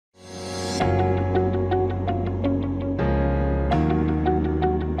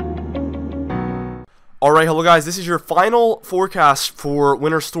Alright, hello guys, this is your final forecast for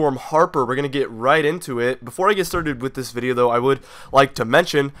Winter Storm Harper. We're going to get right into it. Before I get started with this video though, I would like to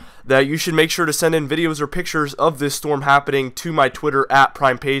mention that you should make sure to send in videos or pictures of this storm happening to my Twitter at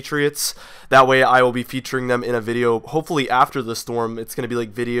PrimePatriots. That way I will be featuring them in a video, hopefully after the storm. It's going to be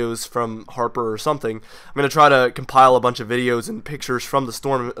like videos from Harper or something. I'm going to try to compile a bunch of videos and pictures from the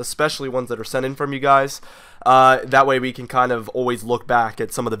storm, especially ones that are sent in from you guys. That way we can kind of always look back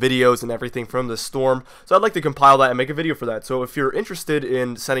at some of the videos and everything from the storm. So I'd like to compile that and make a video for that. So if you're interested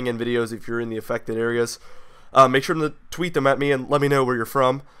in sending in videos, if you're in the affected areas, make sure to tweet them at me and let me know where you're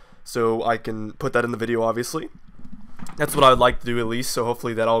from so I can put that in the video, obviously. That's what I would like to do at least, so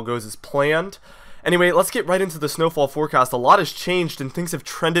hopefully that all goes as planned. Anyway, let's get right into the snowfall forecast. A lot has changed and things have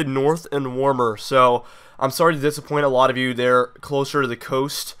trended north and warmer. So I'm sorry to disappoint a lot of you there closer to the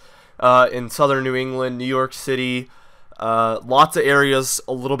coast. In southern New England, New York City, lots of areas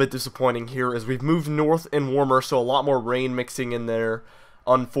a little bit disappointing here as we've moved north and warmer, so a lot more rain mixing in there,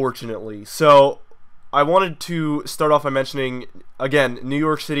 unfortunately. So I wanted to start off by mentioning, again, New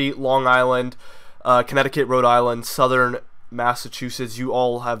York City, Long Island, Connecticut, Rhode Island, southern Massachusetts, you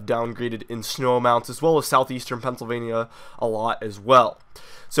all have downgraded in snow amounts, as well as southeastern Pennsylvania a lot as well.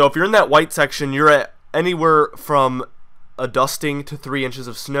 So if you're in that white section, you're at anywhere from a dusting to 3 inches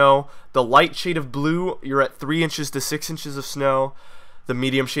of snow. The light shade of blue, you're at 3 inches to 6 inches of snow. The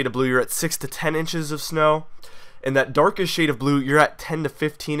medium shade of blue, you're at 6 to 10 inches of snow. In that darkest shade of blue, you're at 10 to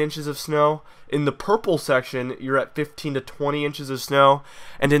 15 inches of snow. In the purple section, you're at 15 to 20 inches of snow.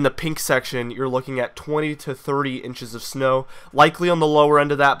 And in the pink section, you're looking at 20 to 30 inches of snow. Likely on the lower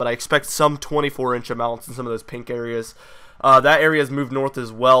end of that, but I expect some 24-inch amounts in some of those pink areas. That area has moved north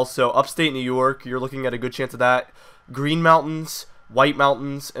as well, so upstate New York, you're looking at a good chance of that. Green Mountains, White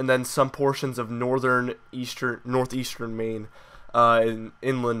Mountains, and then some portions of northeastern Maine, and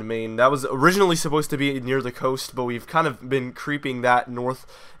inland Maine. That was originally supposed to be near the coast, but we've kind of been creeping that north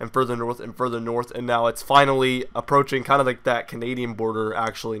and further north and further north, and now it's finally approaching kind of like that Canadian border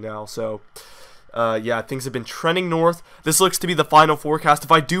actually now. So yeah, things have been trending north. This looks to be the final forecast.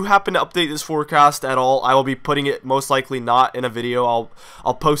 If I do happen to update this forecast at all, I will be putting it most likely not in a video.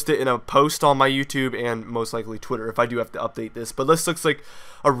 I'll post it in a post on my YouTube and most likely Twitter if I do have to update this. But this looks like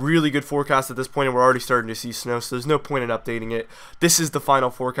a really good forecast at this point, and we're already starting to see snow, so there's no point in updating it. This is the final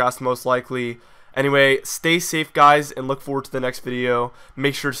forecast most likely. Anyway, stay safe guys and look forward to the next video.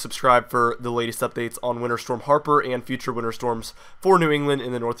 Make sure to subscribe for the latest updates on Winter Storm Harper and future winter storms for New England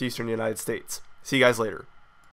in the northeastern United States. See you guys later.